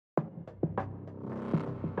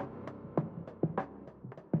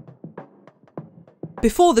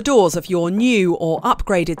Before the doors of your new or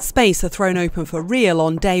upgraded space are thrown open for real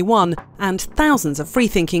on day one, and thousands of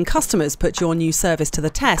free-thinking customers put your new service to the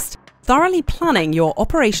test, thoroughly planning your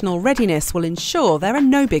operational readiness will ensure there are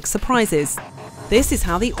no big surprises. This is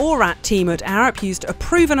how the ORAT team at Arup used a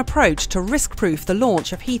proven approach to risk-proof the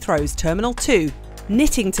launch of Heathrow's Terminal 2,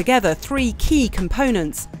 knitting together three key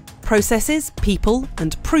components: processes, people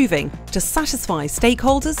and proving, to satisfy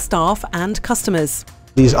stakeholders, staff and customers.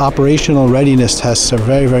 These operational readiness tests are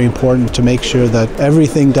very, very important to make sure that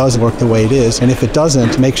everything does work the way it is, and if it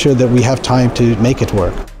doesn't, make sure that we have time to make it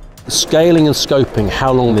work. Scaling and scoping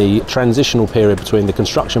how long the transitional period between the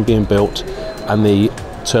construction being built and the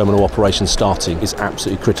terminal operation starting is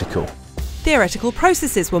absolutely critical. Theoretical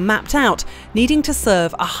processes were mapped out, needing to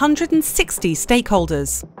serve 160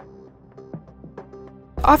 stakeholders.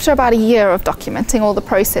 After about a year of documenting all the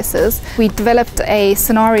processes, we developed a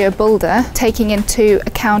scenario builder taking into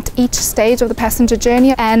account each stage of the passenger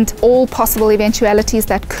journey and all possible eventualities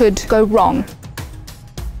that could go wrong.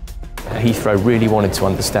 Heathrow really wanted to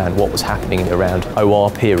understand what was happening around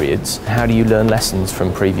OR periods. How do you learn lessons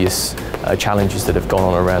from previous challenges that have gone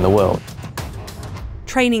on around the world?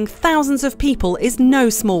 Training thousands of people is no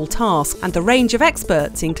small task, and the range of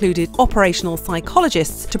experts included operational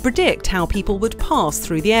psychologists to predict how people would pass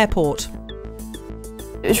through the airport.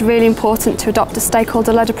 It was really important to adopt a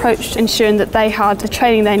stakeholder-led approach, ensuring that they had the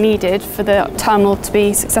training they needed for the terminal to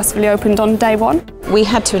be successfully opened on day one. We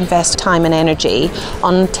had to invest time and energy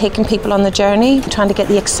on taking people on the journey, trying to get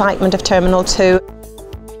the excitement of Terminal 2.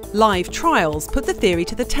 Live trials put the theory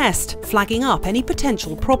to the test, flagging up any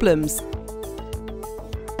potential problems.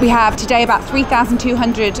 We have today about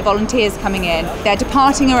 3,200 volunteers coming in. They're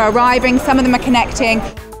departing or arriving, some of them are connecting.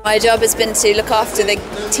 My job has been to look after the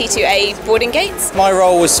T2A boarding gates. My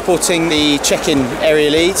role was supporting the check-in area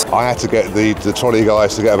leads. I had to get the trolley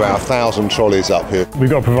guys to get about 1,000 trolleys up here. We've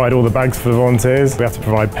got to provide all the bags for the volunteers. We have to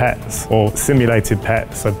provide pets or simulated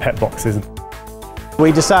pets, so pet boxes.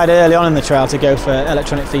 We decided early on in the trial to go for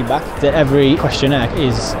electronic feedback, that every questionnaire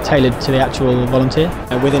is tailored to the actual volunteer.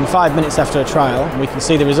 Within 5 minutes after a trial, we can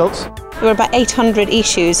see the results. There were about 800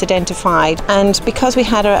 issues identified, and because we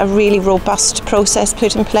had a really robust process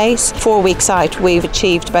put in place, 4 weeks out we've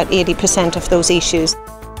achieved about 80% of those issues.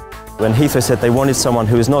 When Heathrow said they wanted someone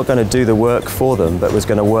who was not going to do the work for them but was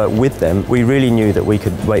going to work with them, we really knew that we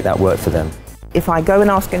could make that work for them. If I go and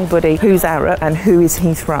ask anybody who's Arup and who is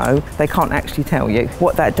Heathrow, they can't actually tell you.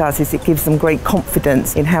 What that does is it gives them great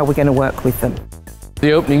confidence in how we're going to work with them.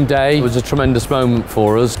 The opening day was a tremendous moment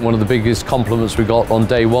for us. One of the biggest compliments we got on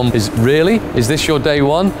day one is, "Really? Is this your day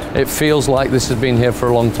one? It feels like this has been here for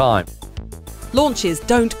a long time." Launches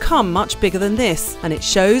don't come much bigger than this, and it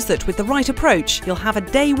shows that with the right approach, you'll have a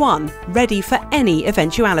day one ready for any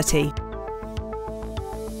eventuality.